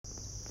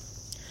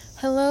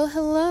Hello,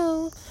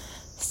 hello.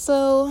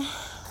 So,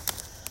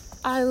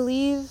 I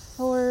leave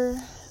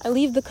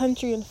the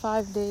country in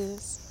 5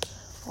 days.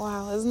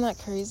 Wow, isn't that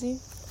crazy?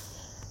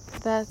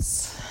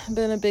 That's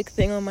been a big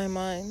thing on my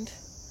mind.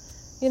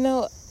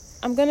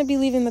 I'm gonna be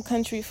leaving the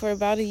country for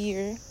about a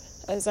year,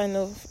 as I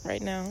know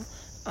right now.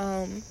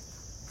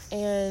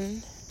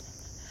 And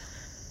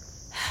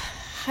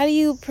how do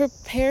you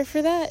prepare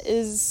for that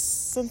is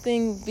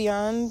something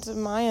beyond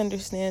my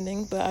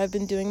understanding, but I've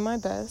been doing my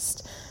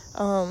best.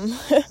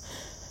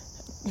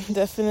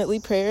 Definitely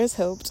prayer has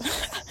helped.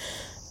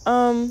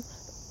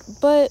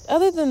 But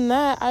other than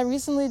that, I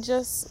recently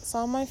just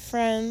saw my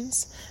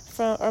friends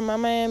my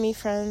Miami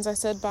friends. I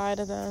said bye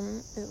to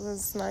them. It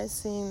was nice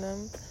seeing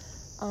them.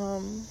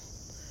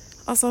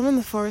 Also, I'm in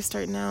the forest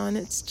right now, and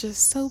it's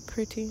just so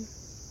pretty.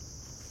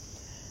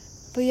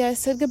 But yeah, I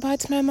said goodbye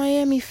to my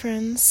Miami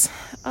friends.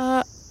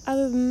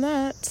 Other than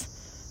that,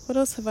 what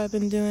else have I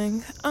been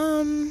doing?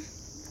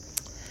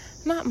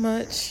 Not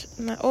much.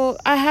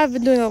 I have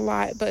been doing a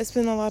lot, but it's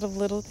been a lot of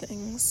little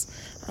things.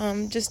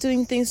 Just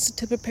doing things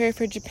to prepare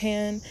for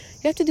Japan.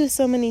 You have to do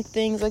so many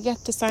things. Like, you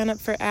have to sign up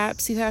for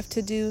apps. You have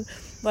to do,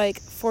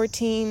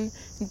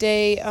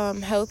 14-day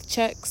health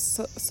checks.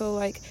 So,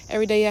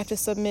 every day you have to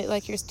submit,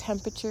 your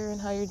temperature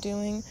and how you're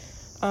doing.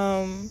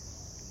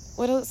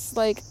 What else?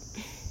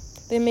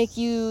 They make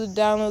you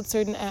download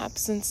certain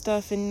apps and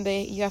stuff, and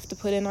you have to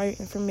put in all your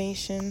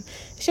information.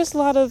 It's just a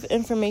lot of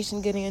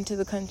information getting into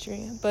the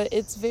country, but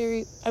it's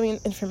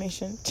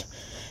information.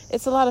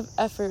 It's a lot of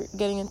effort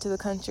getting into the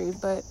country,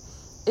 but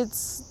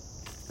it's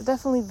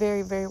definitely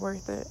very, very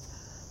worth it.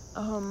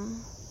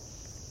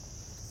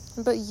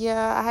 But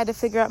yeah, I had to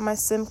figure out my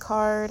SIM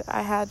card.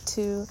 I had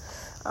to,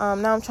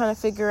 now I'm trying to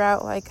figure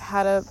out,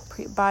 how to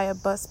buy a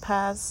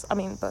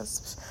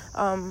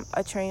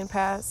a train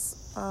pass,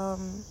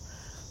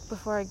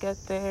 before I get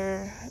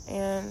there.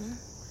 And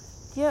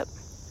yep,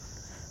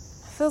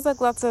 feels like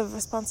lots of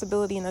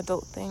responsibility in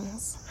adult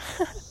things.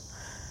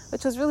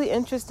 Which was really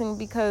interesting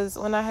because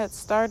when I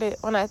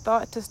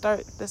thought to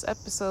start this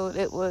episode,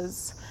 it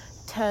was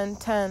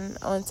 10/10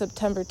 on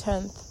September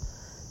 10th.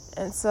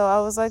 And so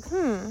I was like,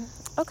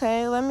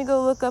 okay, let me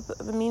go look up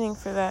the meaning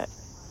for that.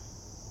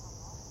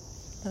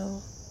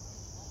 No,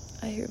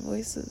 I hear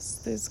voices.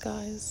 There's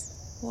guys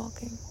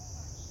walking.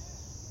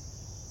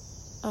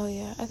 Oh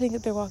yeah, I think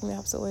that they're walking the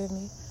opposite way of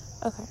me.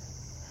 Okay.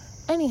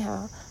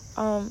 Anyhow,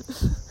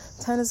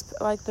 10 is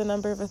the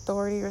number of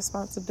authority,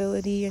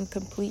 responsibility, and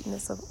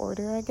completeness of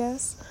order, I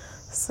guess.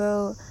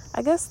 So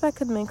I guess that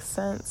could make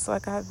sense.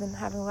 I've been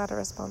having a lot of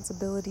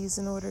responsibilities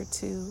in order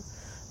to,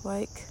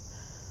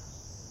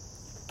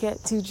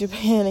 get to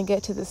Japan and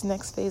get to this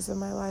next phase of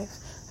my life.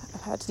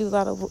 I've had to do a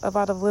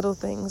lot of little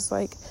things,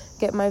 like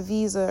get my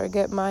visa or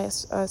get my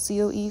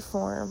COE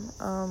form,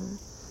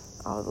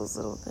 all those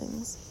little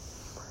things.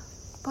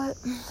 But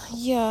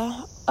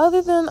yeah,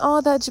 other than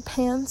all that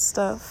Japan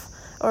stuff,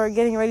 or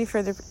getting ready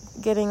for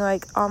getting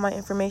all my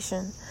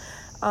information,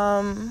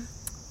 I've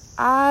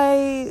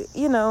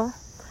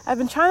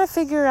been trying to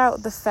figure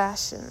out the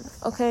fashion.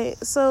 Okay,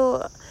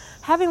 so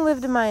having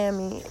lived in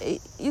Miami,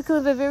 you can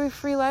live a very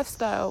free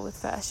lifestyle with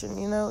fashion.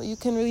 You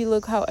can really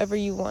look however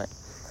you want,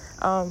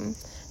 and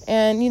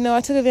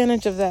I took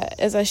advantage of that,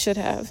 as I should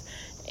have.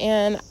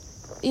 And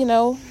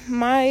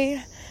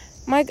I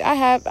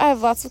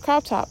have lots of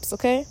crop tops.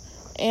 Okay.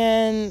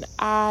 And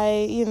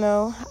I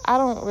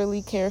don't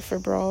really care for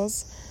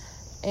bras.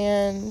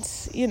 And,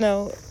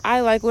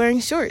 I like wearing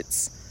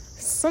shorts.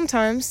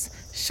 Sometimes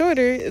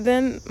shorter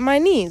than my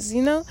knees,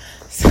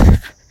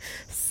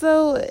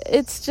 So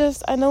it's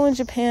just, I know in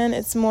Japan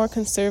it's more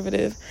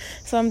conservative.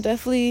 So I'm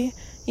definitely,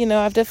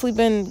 I've definitely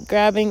been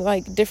grabbing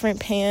different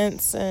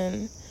pants.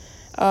 And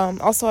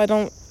also I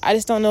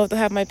just don't know if they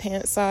have my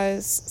pant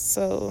size.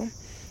 So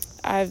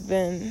I've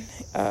been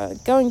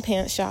going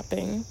pants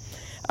shopping.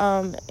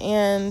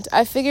 And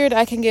I figured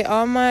I can get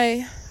all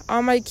my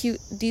cute,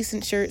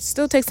 decent shirts,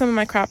 still take some of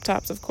my crop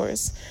tops, of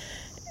course,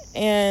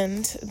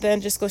 and then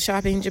just go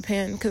shopping in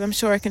Japan, because I'm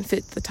sure I can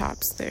fit the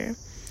tops there.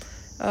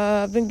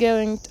 I've been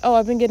getting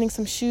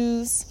some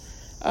shoes,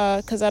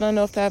 because I don't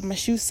know if they have my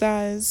shoe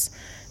size,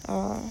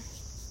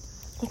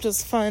 which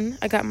was fun.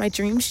 I got my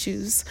dream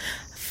shoes,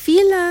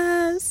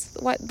 Filas,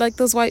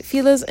 those white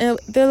Filas, and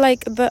they're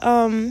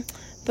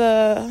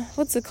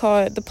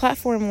the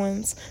platform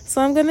ones.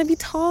 So I'm gonna be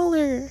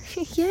taller.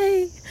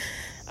 Yay.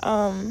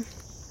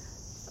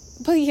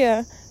 But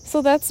yeah,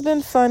 so that's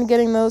been fun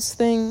getting those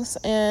things.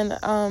 And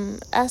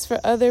as for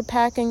other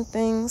packing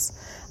things,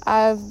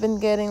 I've been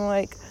getting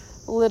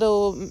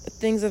little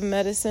things of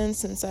medicine,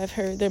 since I've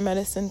heard their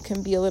medicine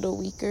can be a little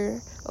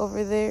weaker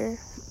over there,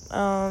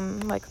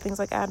 things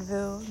like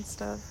Advil and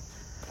stuff.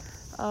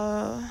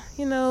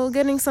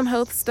 Getting some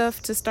health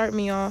stuff to start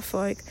me off,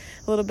 a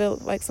little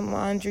bit some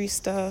laundry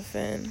stuff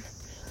and,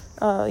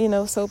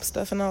 soap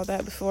stuff and all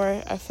that,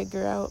 before I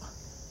figure out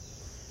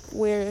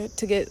where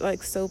to get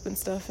soap and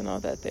stuff and all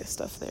that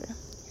stuff there.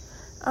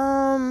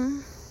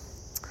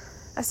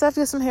 I still have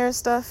to get some hair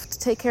stuff to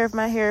take care of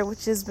my hair,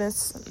 which has been,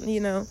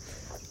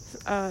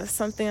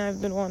 something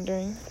I've been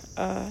wondering.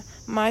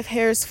 My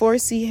hair is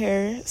 4C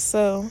hair,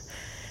 so,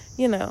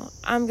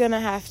 I'm going to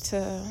have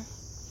to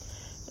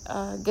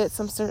get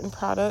some certain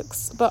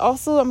products. But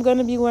also, I'm going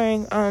to be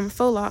wearing faux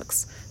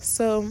locks,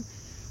 so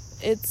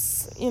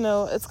it's,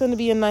 it's going to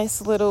be a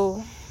nice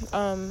little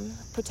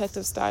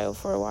protective style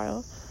for a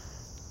while.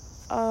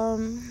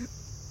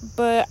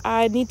 But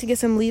I need to get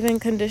some leave-in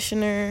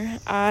conditioner.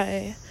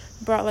 I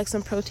brought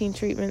some protein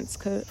treatments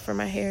for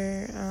my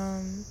hair.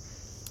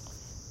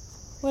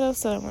 What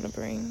else did I want to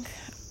bring?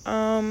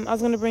 I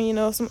was going to bring,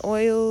 some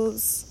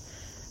oils,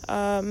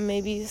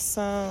 maybe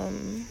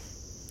some,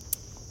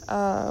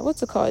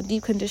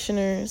 deep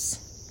conditioners.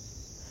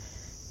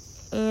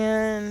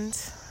 And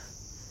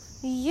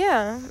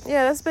yeah,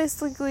 that's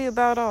basically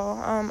about all.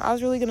 I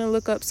was really going to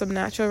look up some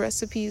natural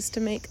recipes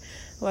to make,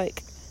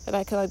 that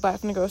I could buy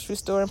from the grocery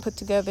store and put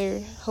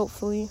together,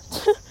 hopefully.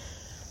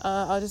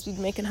 I'll just be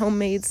making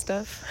homemade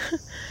stuff.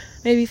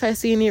 Maybe if I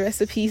see any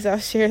recipes, I'll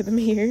share them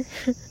here.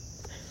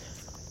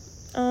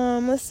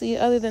 Let's see,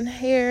 other than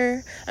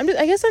hair, I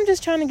guess I'm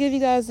just trying to give you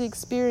guys the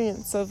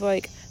experience of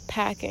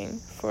packing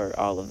for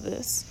all of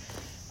this.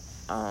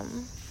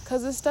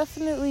 'Cause it's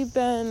definitely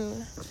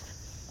been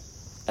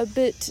a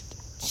bit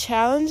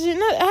challenging.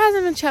 It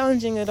hasn't been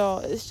challenging at all.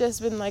 It's just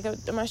been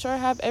am I sure I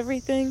have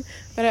everything?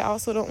 But I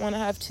also don't want to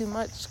have too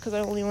much because I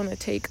only want to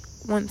take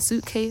one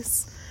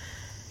suitcase.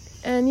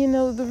 And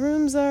the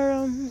rooms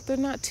are they're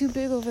not too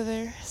big over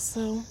there,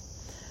 so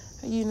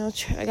I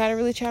gotta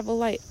really travel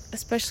light,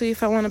 especially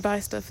if I want to buy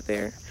stuff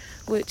there,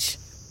 which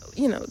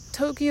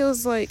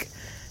Tokyo's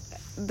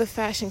the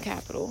fashion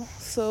capital,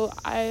 so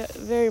I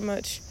very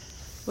much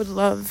would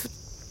love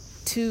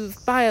to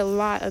buy a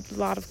lot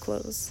of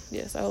clothes.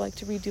 Yes, I would like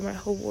to redo my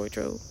whole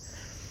wardrobe,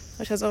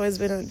 which has always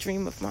been a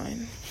dream of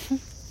mine.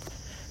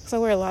 Because I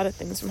wear a lot of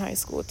things from high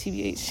school,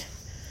 TBH.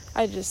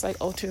 I just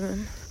alter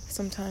them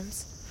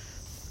sometimes.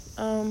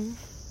 Oh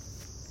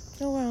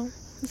wow,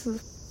 this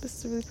is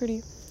really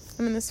pretty.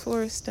 I'm in this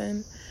forest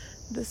and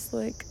this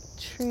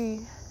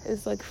tree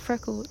is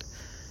freckled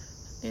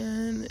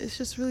and it's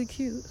just really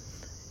cute.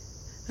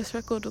 It's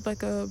freckled with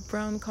a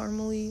brown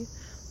caramely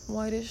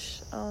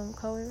whitish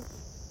color.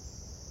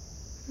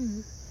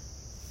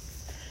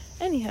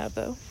 Anyhow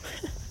though,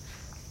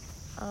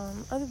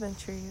 other than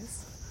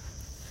trees,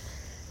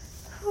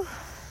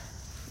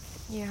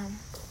 yeah,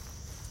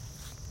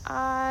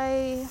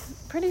 I'm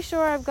pretty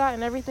sure I've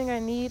gotten everything I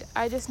need.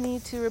 I just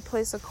need to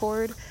replace a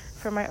cord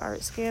for my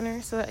art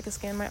scanner so that I can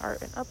scan my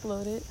art and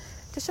upload it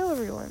to show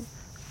everyone.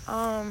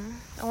 I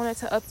wanted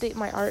to update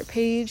my art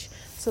page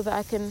so that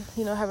I can,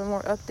 have a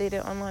more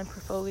updated online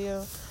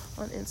portfolio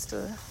on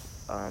Insta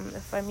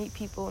if I meet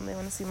people and they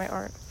want to see my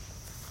art.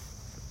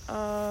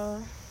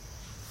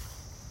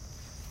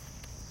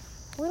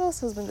 What else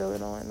has been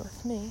going on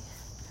with me?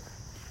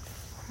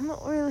 I'm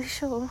not really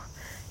sure.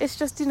 It's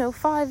just,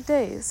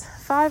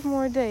 5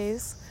 more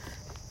days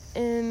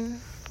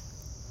in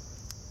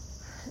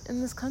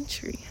this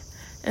country.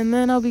 And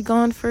then I'll be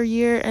gone for a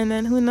year, and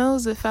then who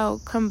knows if I'll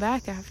come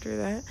back after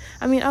that.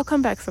 I'll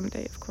come back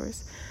someday, of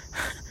course.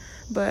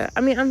 But,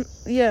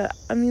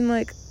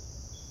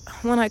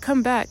 when I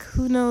come back,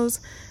 who knows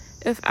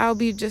if I'll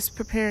be just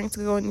preparing to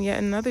go on yet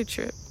another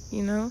trip,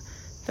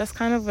 That's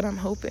kind of what I'm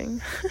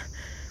hoping.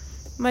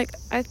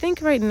 I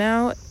think right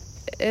now,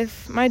 I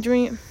think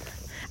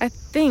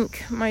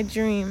my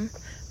dream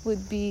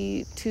would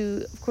be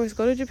to, of course,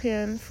 go to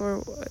Japan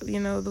for,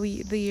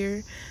 the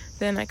year.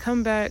 Then I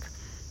come back,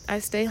 I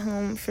stay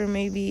home for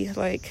maybe,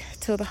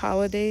 till the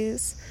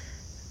holidays.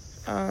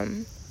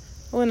 I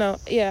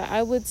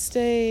would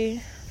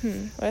stay,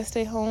 would I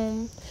stay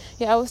home?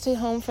 Yeah, I would stay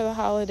home for the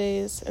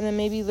holidays, and then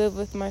maybe live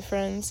with my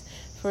friends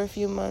for a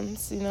few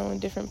months, in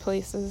different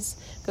places,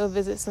 go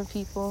visit some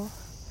people.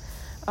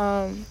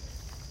 I'll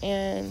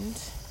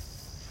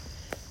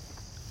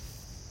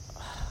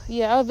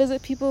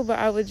visit people, but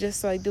I would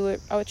just do it.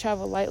 I would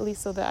travel lightly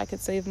so that I could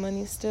save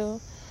money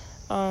still.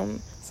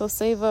 So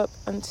save up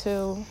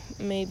until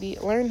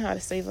learn how to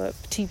save up,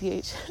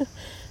 TBH,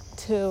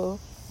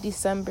 till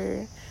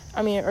December.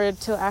 Or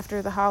till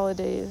after the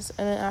holidays.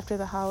 And then after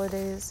the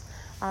holidays,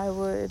 I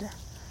would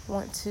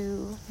want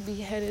to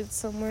be headed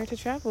somewhere to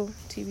travel,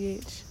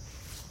 TBH.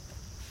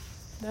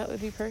 That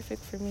would be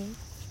perfect for me.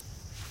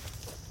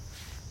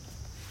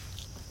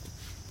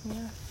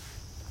 Yeah.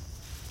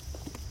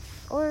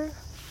 Or,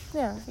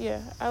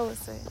 yeah, I would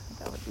say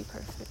that would be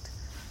perfect.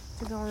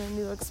 To go on a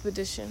new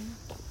expedition.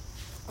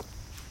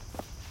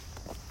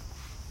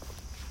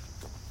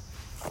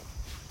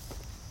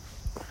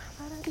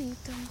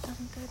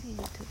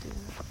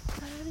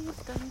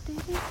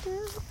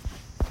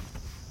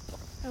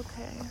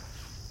 Okay.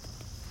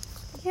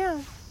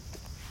 Yeah.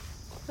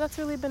 That's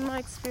really been my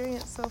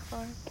experience so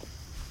far.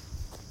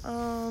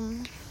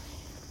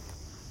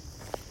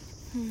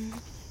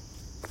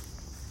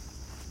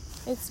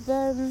 It's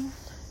been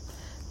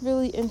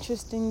really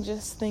interesting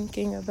just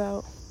thinking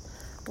about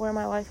where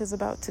my life is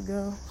about to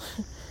go.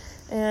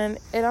 And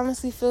it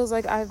honestly feels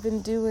like I've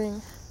been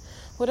doing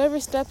whatever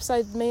steps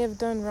I may have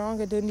done wrong.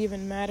 It didn't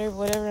even matter.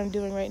 Whatever I'm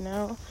doing right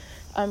now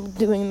I'm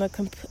doing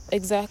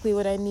exactly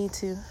what I need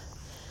to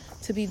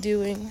be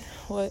doing.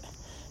 What?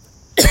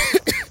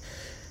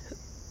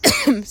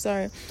 I'm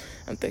sorry,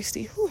 I'm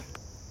thirsty. Whew.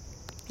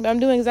 But I'm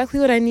doing exactly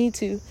what I need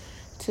to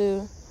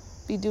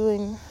be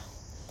doing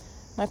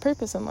my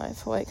purpose in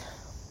life. Like,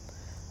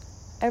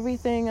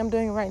 everything I'm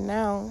doing right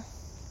now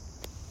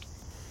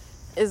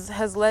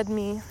has led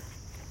me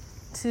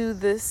to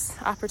this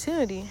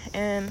opportunity,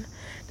 and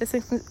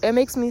it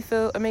makes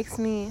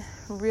me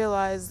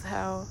realize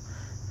how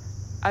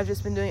I've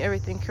just been doing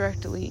everything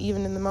correctly,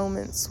 even in the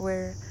moments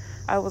where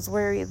I was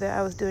worried that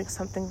I was doing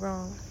something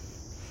wrong.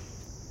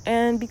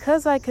 And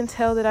because I can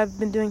tell that I've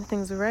been doing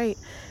things right,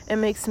 it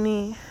makes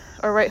me,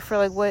 or right for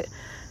like what,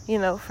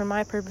 for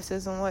my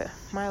purposes and what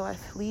my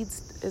life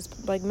is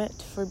like meant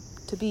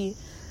to be,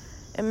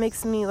 it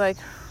makes me like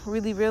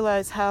really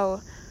realize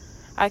how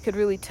I could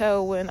really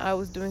tell when I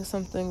was doing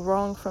something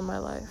wrong from my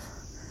life,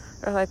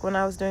 or like when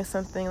I was doing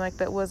something like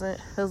that was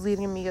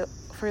leading me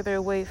further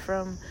away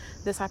from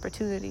this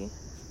opportunity.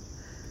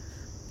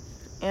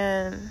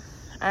 And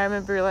I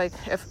remember, like,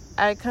 if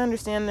I can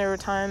understand there were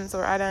times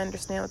where I didn't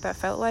understand what that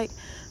felt like,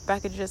 but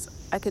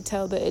I could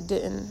tell that it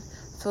didn't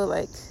feel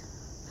like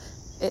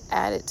it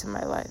added to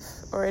my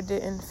life, or it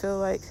didn't feel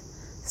like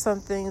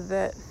something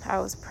that I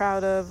was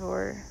proud of,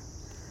 or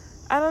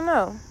I don't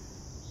know.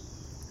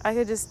 I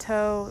could just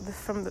tell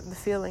from the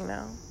feeling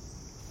now,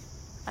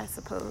 I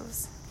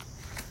suppose.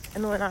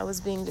 And when I was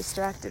being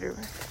distracted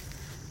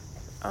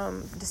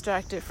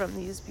from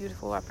these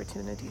beautiful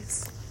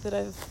opportunities that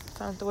I've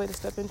found a way to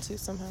step into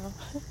somehow.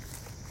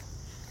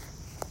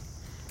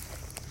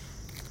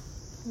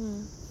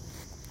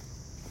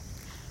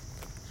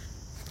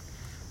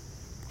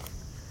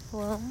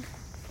 Well,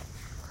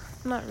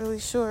 I'm not really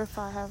sure if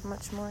I have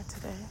much more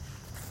today.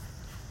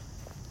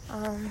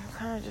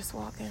 Kind of just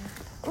walking.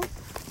 Oh,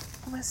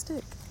 my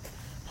stick.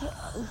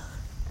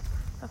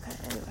 Okay,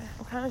 anyway,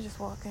 I'm kind of just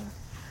walking.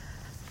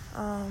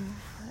 And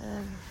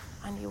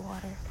I need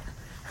water.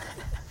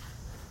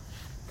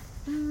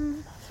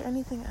 Is there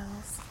anything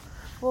else?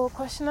 Well,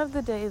 question of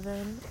the day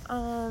then.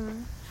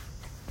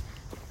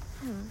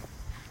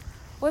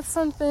 What's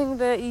something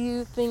that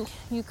you think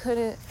you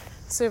couldn't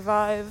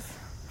survive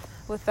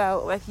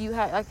without? Like,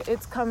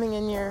 it's coming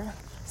in your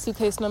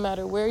suitcase no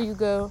matter where you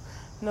go,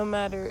 no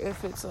matter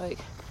if it's like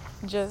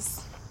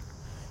just,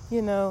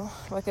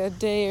 like a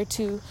day or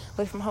two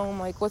away from home,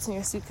 like what's in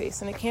your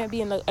suitcase? And it can't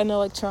be an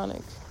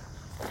electronic.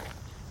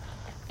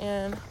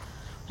 And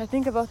I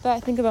think about that. I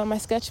think about my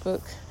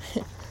sketchbook.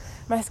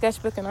 My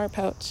sketchbook and art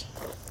pouch.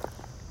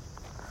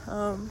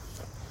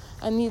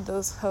 I need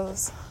those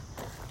hoes.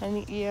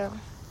 And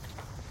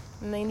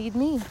they need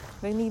me.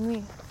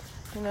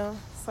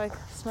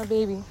 It's my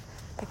baby.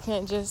 I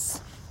can't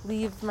just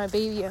leave my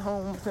baby at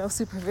home with no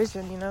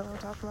supervision, you know what I'm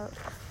talking about?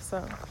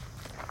 So,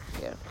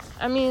 yeah.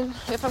 I mean,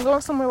 if I'm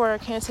going somewhere where I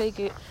can't take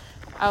it,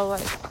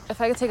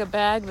 if I could take a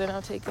bag, then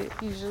I'll take it,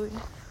 usually.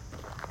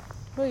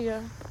 But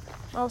yeah,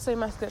 I'll say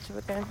my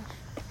sketchbook and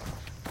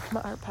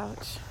my art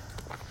pouch.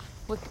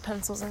 With the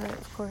pencils in it,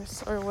 of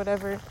course, or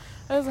whatever. It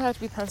doesn't have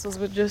to be pencils,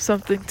 but just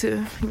something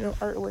to,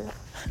 art with.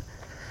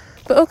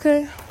 But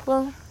okay,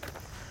 well,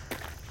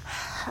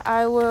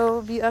 I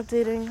will be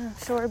updating, I'm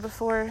sure,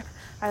 before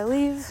I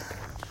leave.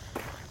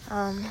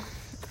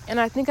 And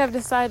I think I've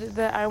decided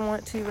that I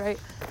want to write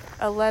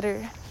a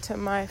letter to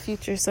my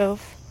future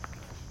self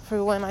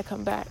for when I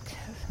come back,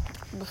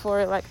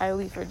 before, I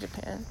leave for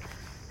Japan.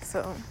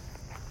 So,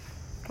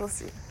 we'll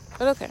see.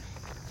 But okay,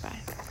 bye.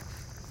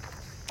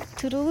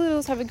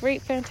 Toodaloodles, have a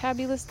great,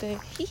 fantabulous day.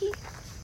 Hee hee.